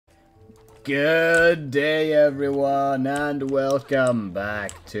Good day everyone and welcome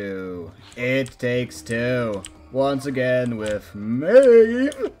back to It Takes Two. Once again with me.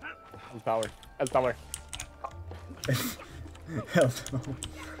 El Tower. Hell no.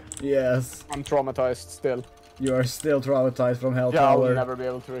 Yes. I'm traumatized still. You are still traumatized from Hell Yeah, I'll Tower. never be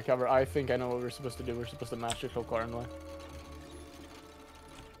able to recover. I think I know what we're supposed to do. We're supposed to match the clock armor.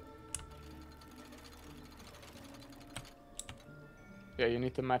 Yeah, you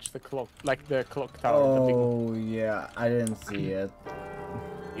need to match the clock, like the clock tower. The big one. Oh yeah, I didn't see it.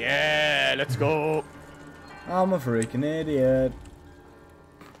 Yeah, let's go. I'm a freaking idiot.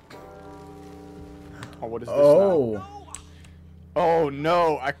 Oh, what is this Oh. now? Oh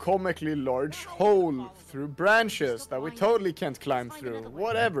no, a comically large hole through branches that we totally can't climb through.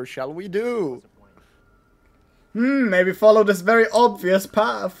 Whatever shall we do? Maybe follow this very obvious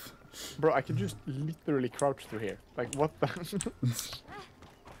path. Bro, I can just literally crouch through here. Like, what the?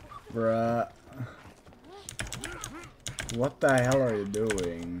 Bruh. What the hell are you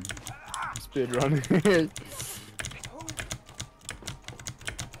doing? Speedrunning.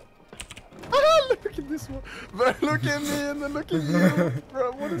 Ah, look at this one. Bro, look at me and then look at you.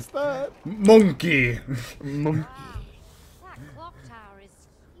 Bro, what is that? Monkey! Monkey. That clock tower is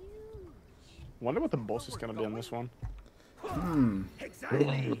huge. Wonder what the boss is gonna be on this one.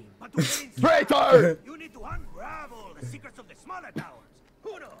 Exactly. But to gain Traitor! you need to unravel the secrets of the smaller towers.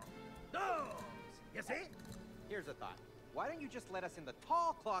 Uno, dos. You see? Here's a thought. Why don't you just let us in the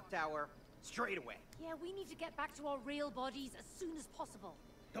tall clock tower straight away? Yeah, we need to get back to our real bodies as soon as possible.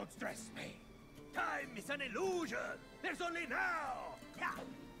 Don't stress me. Time is an illusion. There's only now. Yeah.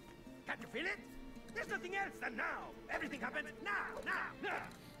 Can't you feel it? There's nothing else than now. Everything happens now. Now.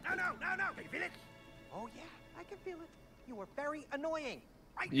 Can you feel it? Oh yeah, I can feel it. You are very annoying.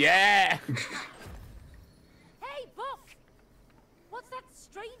 Right. Yeah! Hey, Book! What's that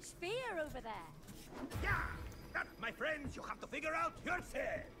strange sphere over there? Yeah. That, my friends, you have to figure out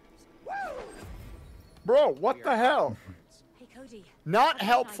yourselves. Woo! Bro, what the hell? Hey, Cody. Not I've got an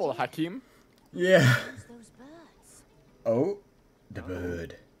helpful, idea. Hakim. Yeah. Who's those birds? Oh. The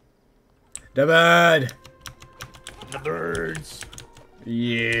bird. The bird! The birds.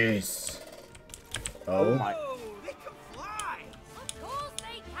 Yes. Oh. My. Oh, they can fly. Of course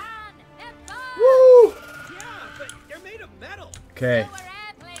they can! They're birds! Woo! Yeah, but they're made of metal. Okay. So are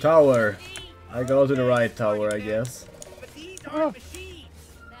airplanes, Tower. Cody. I go to the right tower, I guess. But these aren't machines.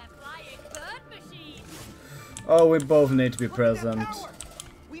 They're flying bird machines. Oh, we both need to be Look at that present. tower.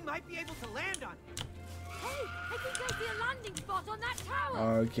 We might be able to land on it. Hey, I think I see a landing spot on that tower.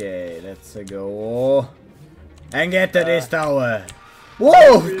 Okay, let's go. And get to this tower.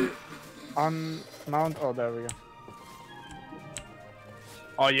 Whoa! Mount. Oh, there we go.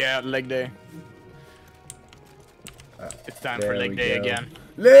 Oh yeah, leg day. It's time for there leg we day go. again.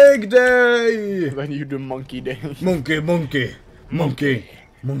 Leg day! Then you do monkey day. Monkey, monkey. Monkey.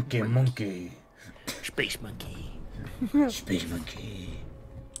 Monkey, monkey. Space monkey. Space monkey.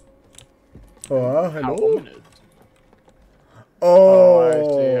 Oh, How hello. ominous. Oh, Oh,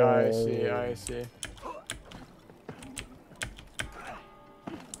 I see.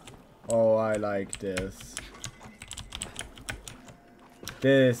 Oh, I like this.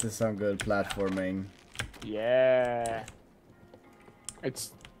 This is some good platforming. Yeah.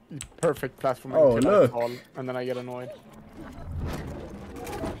 It's perfect platforming Oh, until look. I fall, and then I get annoyed.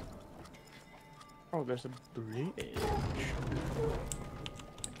 Oh, there's a bridge.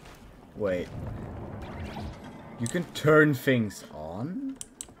 Wait. You can turn things on?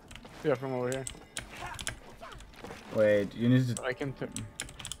 Yeah, from over here. Wait, you need to... I can turn.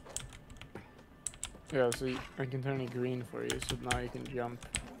 Yeah, so I can turn it green for you, so now you can jump.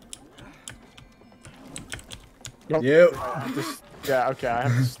 You. Just, yeah, okay, I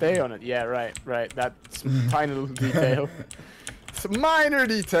have to stay on it. Yeah, right. That's a tiny little detail. It's a minor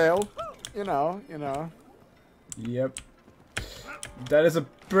detail. You know. Yep. That is a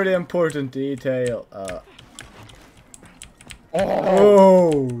pretty important detail.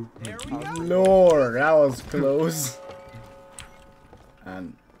 Oh! There we go. Lord, that was close.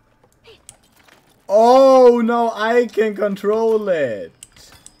 And... Oh, no, I can control it.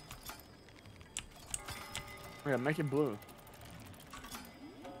 Yeah, make it blue.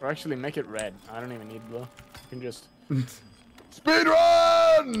 Or actually, make it red. I don't even need blue. You can just...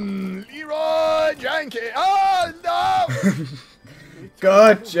 Speedrun! Leroy Jenkins! Oh, no!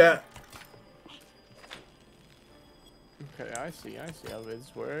 Gotcha. Okay, I see how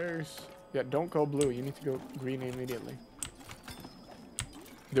this works. Yeah, don't go blue. You need to go green immediately.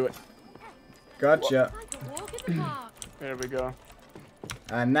 Do it. Gotcha. Like a walk in the park. There we go.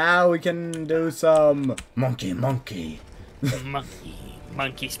 And now we can do some monkey. Monkey.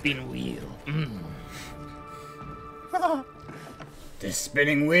 monkey spin wheel. The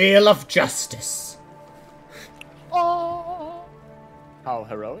spinning wheel of justice. Oh. How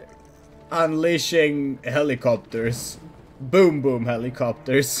heroic. Unleashing helicopters. Boom boom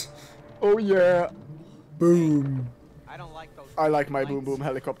helicopters. Oh yeah. Boom. I don't like those. I like my lights. boom boom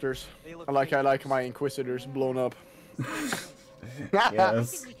helicopters. They look I like dangerous. my Inquisitors blown up. I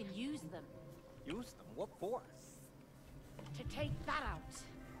Yes. think we can use them Use them. What for? to take that out.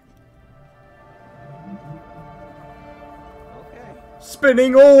 Okay.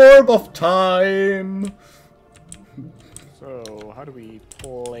 Spinning orb of time. So how do we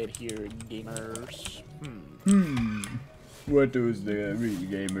play it here, gamers? What does the real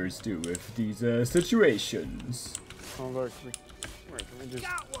gamers do with these situations? Oh look, we just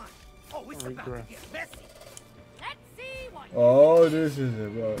Got one. Oh, it's about to regret. get messy. Let's see what Oh, this is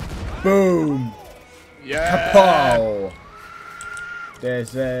about boom. yeah. Pow.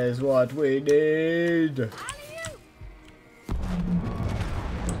 This is what we need. alley-oop.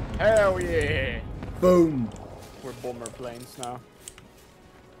 Hell yeah. Boom. We're bomber planes now.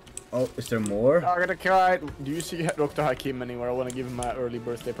 Oh, is there more? I'm gonna cry. Do you see Dr. Hakim anywhere? I want to give him my early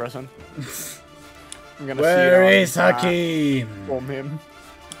birthday present. I'm gonna Where see it is on, Hakim? Bomb him.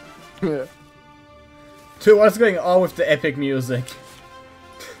 Dude, what's going on with the epic music?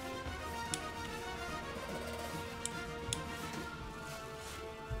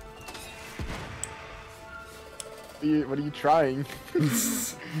 What are you trying?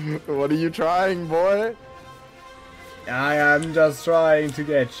 What are you trying, boy? I am just trying to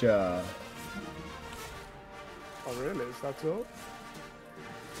get ya. Oh really? Is that so?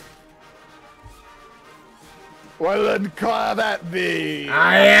 Well then, call that be.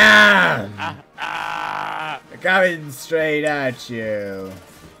 I am Ah, coming straight at you.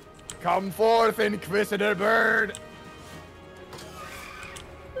 come forth, Inquisitor Bird.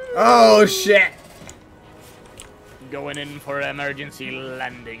 Oh shit! Going in for emergency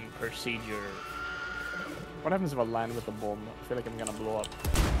landing procedure. What happens if I land with a bomb? I feel like I'm gonna blow up.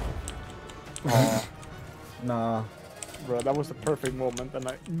 Oh, Nah. bro, that was the perfect moment, and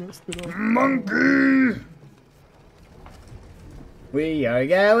I messed it up. Monkey! We are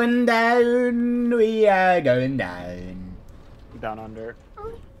going down. We are going down. Down under.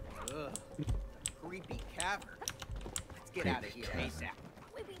 Ugh. Creepy cavern. Let's get out of here ASAP.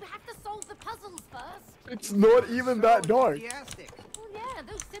 We have to solve the puzzles first. It's not even that dark. Enthusiastic. Oh yeah,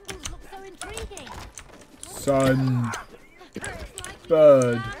 those symbols look so intriguing. Sun. Looks like we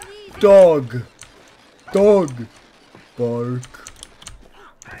Bird. found these- Dog. Dog. Bark.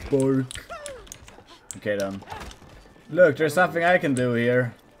 Bark. Okay then. Look, there's something I can do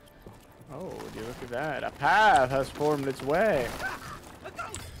here. Oh, would you look at that? A path has formed its way.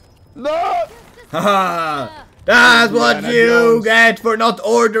 No! Haha! That's what Indiana you Jones. get for not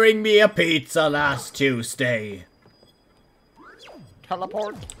ordering me a pizza last Tuesday.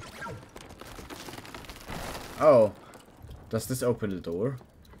 Teleport. Oh. Does this open the door?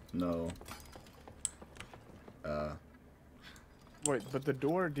 No. Wait, but the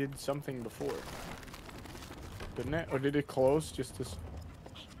door did something before. Didn't it? Or did it close just as...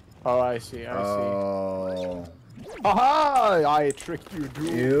 Oh, I see, I see. Oh. Aha! I tricked you,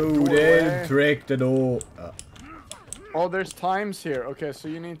 dude. You did trick the door. Oh, there's times here. Okay, so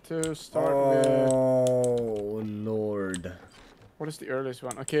you need to start with... Oh, Lord. What is the earliest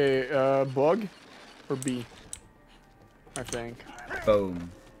one? Okay, bug or bee? I think. Boom.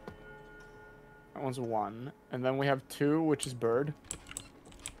 That one's 1. And then we have 2, which is bird.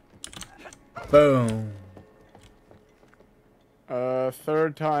 Boom.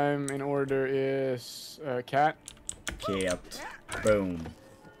 Third time in order is cat. Kept. Boom.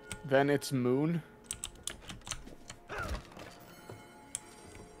 Then it's moon.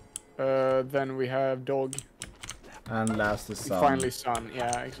 Then we have dog. And last the sun. Finally sun.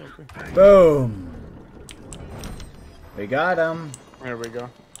 Yeah, exactly. Boom. We got him. There we go.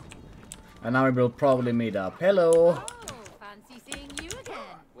 And now we will probably meet up. Hello. Oh, fancy seeing you again.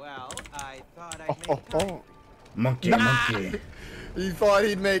 Well, I thought Oh, I'd oh, make time. oh. Monkey, monkey. He thought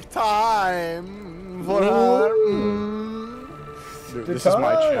he'd make time for her. Dude, The this is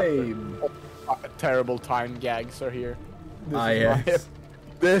my chapter. time. Terrible time gags are here. Yes.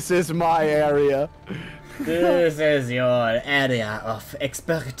 This is my area. This is your area of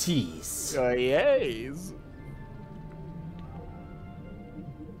expertise. Yes.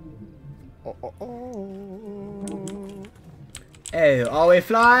 Oh, oh, oh. Oh, are we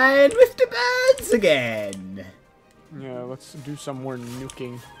flying with the birds again? Yeah, let's do some more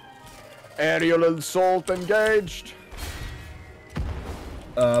nuking. Aerial assault engaged.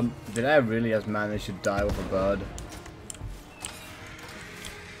 Did I really just manage to die with a bird?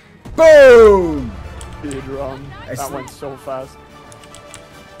 Boom! Speed run. I That see. went so fast.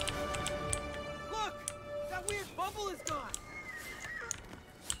 Look! That weird bubble is gone!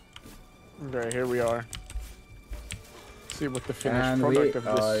 Okay, here we are. See what the finished And product we of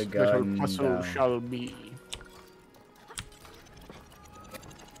are this little going puzzle down. shall be.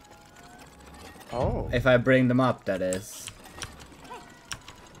 Oh. If I bring them up, that is.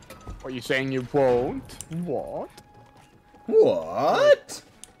 Are you saying you won't? What? What?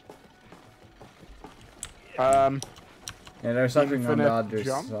 Um, Yeah, there's something on the Infinite other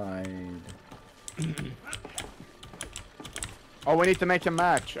jump? side. oh, we need to make a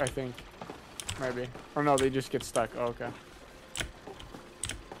match, I think. Maybe. Or no, they just get stuck. Oh, okay.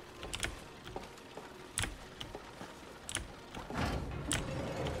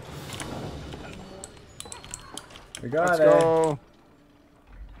 We got Let's it. go.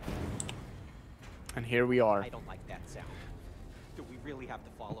 And here we are. I don't like that sound. Do we really have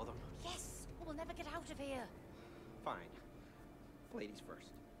to follow them? Yes, or we'll never get out of here. Fine. Ladies first.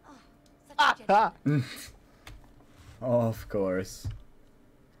 Oh, such a gentleman. Of course.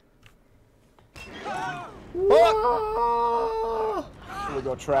 Oh, we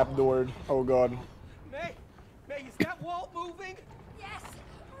got trapdoored. Oh god. May! May, is that wall moving? Yes,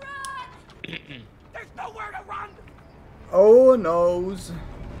 run! There's nowhere to run! Oh noes.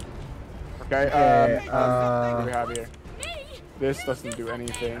 Okay, Okay, what do we have here? Me? This doesn't do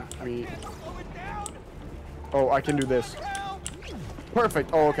anything. We. Slow it down! Oh, I can do this. Perfect.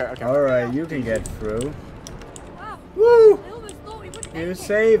 Oh, okay, okay. Alright, you can get through. Wow, Woo! I almost thought we wouldn't You make it.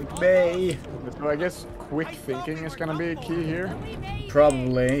 saved me. So I guess quick thinking is gonna be key here. But we made it.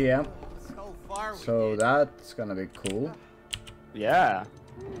 Probably, yeah. So far we So did. that's gonna be cool. Yeah,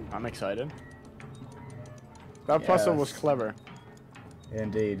 I'm excited. That puzzle was Yes. clever.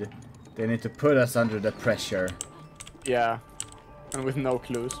 Indeed. They need to put us under the pressure. Yeah, and with no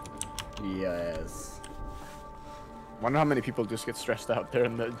clues. Yes. Wonder how many people just get stressed out there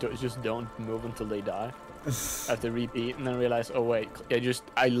and just don't move until they die. Have to repeat and then realize, oh wait,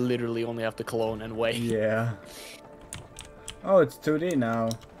 I literally only have to clone and wait. Yeah. Oh, it's 2D now.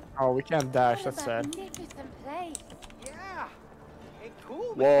 Oh, we can't dash. What a That's sad. magnificent place. Yeah! Hey,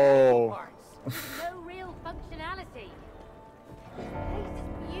 cool! Whoa. Parts. No real functionality. The place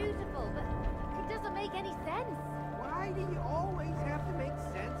is beautiful, but it doesn't make any sense. Why do you always have to make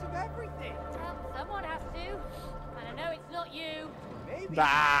sense of everything? Well, someone has to. And I know it's not you. Maybe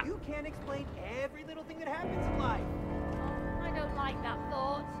Bah. you can't explain every little thing that happens in life. Oh, I don't like that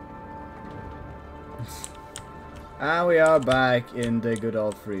thought. And we are back in the good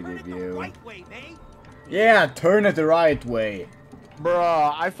old 3D Turn it the view. right way, May! Yeah, turn it the right way.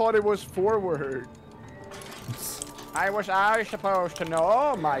 Bruh, I thought it was forward. I supposed to know.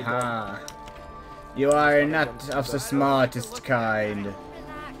 Oh my god. Ah. You are not of the smartest kind. Relax.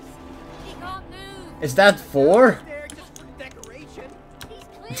 He can't move. Is that 4? There just for decoration. He's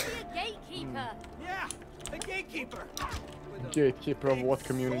clearly a gatekeeper. Yeah, the gatekeeper! With a Gatekeeper of what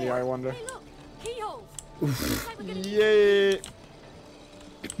community, I wonder. Hey, look. Keyholes. Looks like we're gonna Yay!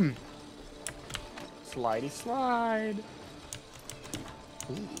 Slidey slide.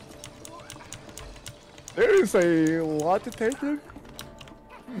 Ooh. There is a lot to take in.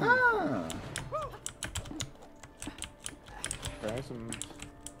 Ah. Okay, some.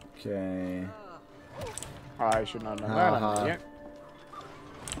 Okay. I should not know that. Haha. Yeah.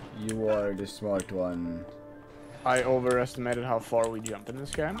 You are the smart one. I overestimated how far we jump in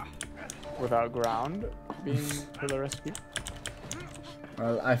this game without ground being to the rescue.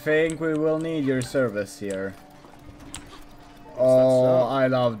 Well, I think we will need your service here. that Oh, so? I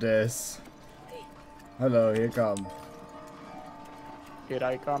love this. Hello, here come. Here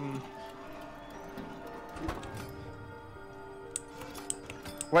I come.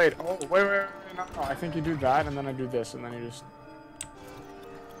 Wait, oh, wait, no, I think you do that, and then I do this, and then you just...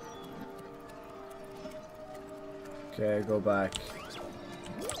 Okay, go back.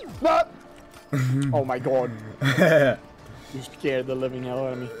 No! Oh my god, you scared the living hell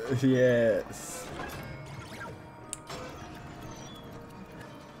out of me. Yes.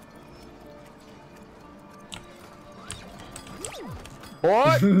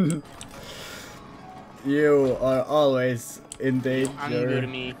 What? You are always in Anger danger.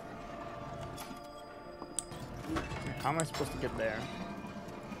 me. How am I supposed to get there?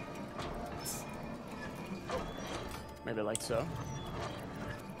 Maybe like so.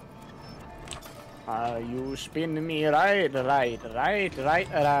 You spin me right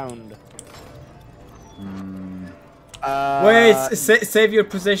around. Wait, save your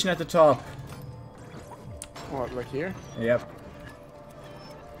position at the top. What, like here? Yep.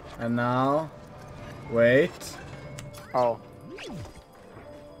 And now, wait. Oh.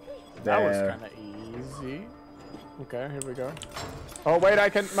 That was There. kind of easy. Okay, here we go. Oh wait, I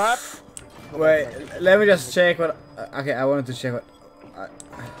can map. Wait, let me just check what. Okay, I wanted to check what.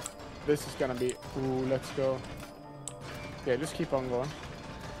 This is gonna be. Ooh, let's go. Yeah, just keep on going.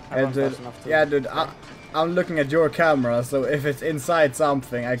 I And run dude, fast enough to- yeah, dude, I'm looking at your camera, so if it's inside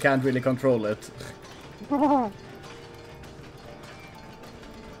something, I can't really control it.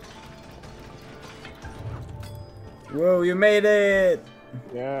 Whoa, you made it!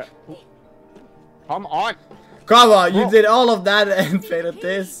 Yeah. Come on. Come on, you Whoa. did all of that and played at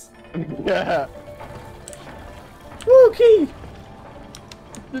this. Yeah. Wookie!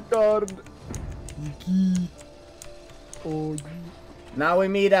 Retard. Oh, Now we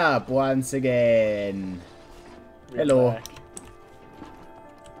meet up once again. Hello. back.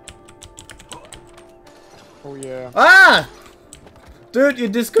 Oh yeah. Ah! Dude, you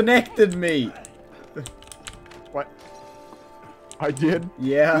disconnected me. What? I did.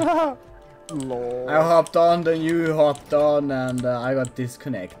 Yeah. Lord. I hopped on, then you hopped on, and I got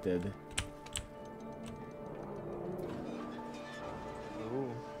disconnected.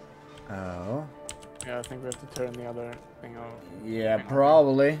 Ooh. Oh. Yeah, I think we have to turn the other thing off. Yeah,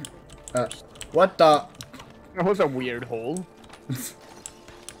 probably. What the? That was a weird hole.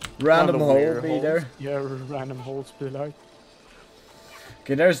 Random One of the hole weird be holes. there? Yeah, random holes be like.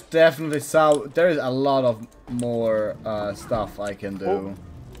 Okay, there's definitely some. There's a lot of more stuff I can do. Oh.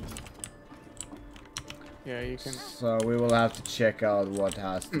 Yeah, you can. So we will have to check out what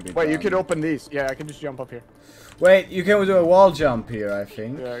has to be Wait, you done. can open these. Yeah, I can just jump up here. Wait, you can do a wall jump here, I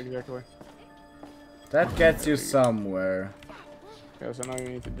think. Yeah, exactly. That gets you somewhere. Yeah, so now you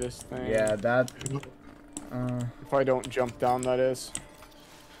need to do this thing. Yeah, that. If I don't jump down, that is.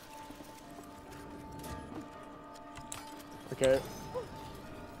 Okay.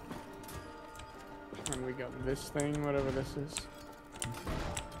 And we got this thing, whatever this is.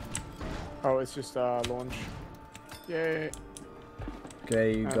 Oh, it's just launch. Yay.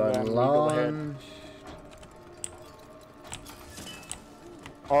 Okay, you And got then we go ahead. launch.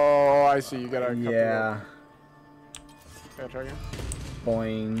 Oh, I see. You gotta. cut the rope. Yeah. Yeah, try again.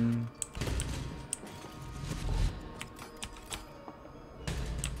 Boing.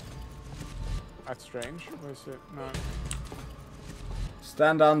 That's strange. Where is it? No.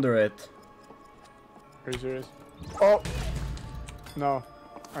 Stand under it. Are you serious? Oh! No.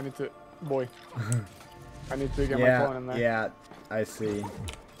 I need to... Boy. I need to get my phone in there. Yeah, I see.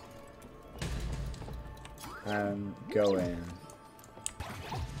 And go in.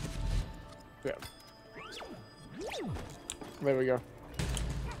 Yeah. There we go.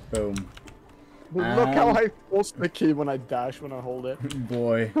 Boom. Look how I pulse the key when I dash when I hold it.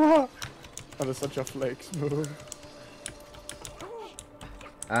 Boy. That is such a flex move.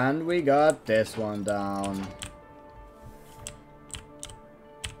 And we got this one down.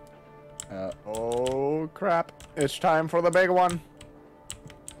 Oh crap. It's time for the big one.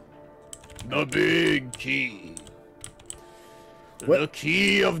 The big key. What? The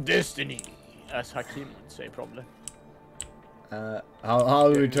key of destiny. As Hakim would say, probably.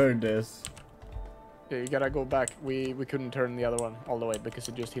 How do we turn this? Yeah, you gotta go back. We couldn't turn the other one all the way because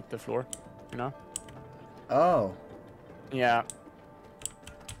it just hit the floor. You know? Oh. Yeah.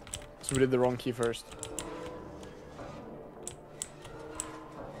 So we did the wrong key first.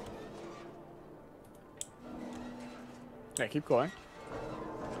 Yeah, keep going.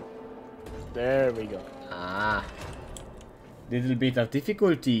 There we go. Ah. Little bit of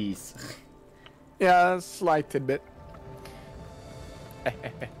difficulties. Yeah, slight tidbit.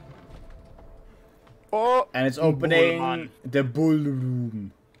 Oh! And it's opening Bullman. the bull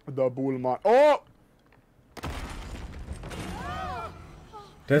room. The bullman. Oh!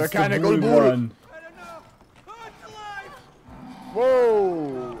 That's Mechanical the bull bull. one. I don't know. Oh, it's alive!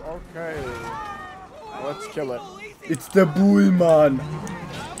 Whoa! Okay. Let's kill it. It's the bullman.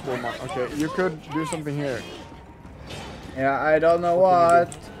 Bullman. Okay, you could do something here. Yeah, I don't know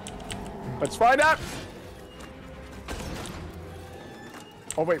what. Let's find out!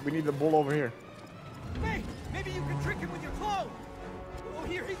 Oh wait, we need the bull over here. May, maybe you can trick him with your clone. Oh,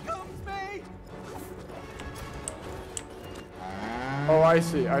 here he comes, May. Oh, I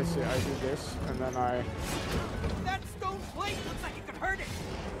see. I do this, and then I... That stone plate looks like it could hurt it.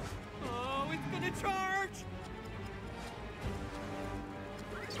 Oh, it's gonna charge.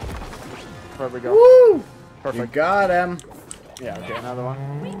 There we go. Woo! You Perfect. got him. Yeah, okay, another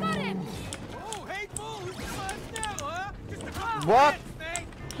one. We got him! Oh, hey, bull, who's the boss now, huh? Just a call. What? Thanks, May.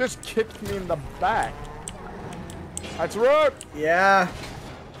 Just kicked me in the back. That's right! Yeah,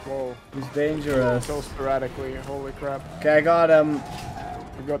 Whoa. he's dangerous. So sporadically, holy crap. Okay, I got him.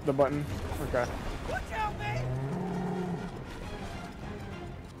 We got the button. Okay. Watch out, May.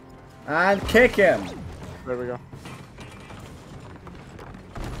 And kick him. There we go.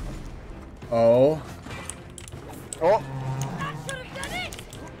 Oh. Oh! That should have done it!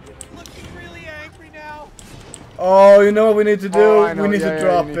 Looking really angry now. Oh, you know what we need to do? Oh, I know. We need Yeah, to yeah,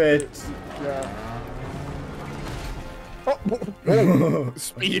 drop you need it. Yeah. Oh,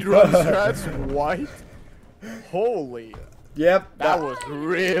 speed run strats white. Holy, Yep. that was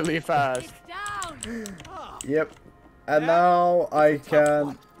really fast. It's down! Yep. And now I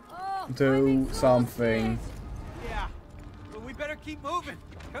can Oh, I'm do exhausted. something. Yeah. But we better keep moving.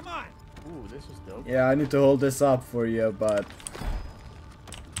 Come on. Ooh, this is dope. Yeah, I need to hold this up for you, but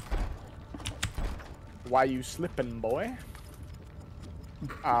Why you slipping, boy?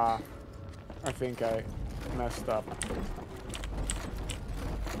 I think I messed up.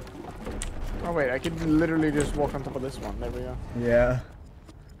 Oh wait, I could literally just walk on top of this one. There we go. yeah.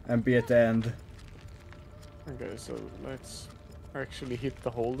 And be at the end. Okay, so let's actually hit the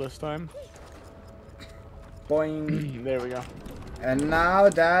hole this time. Boing. There we go. And now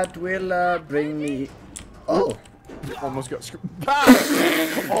that will bring me. Oh. Almost got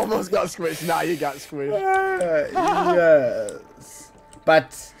squished. Almost got squished. Now you got squished. Yes.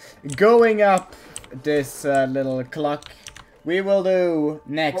 But going up this little clock, we will do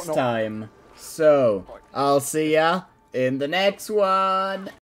next no. time. So I'll see ya in the next one.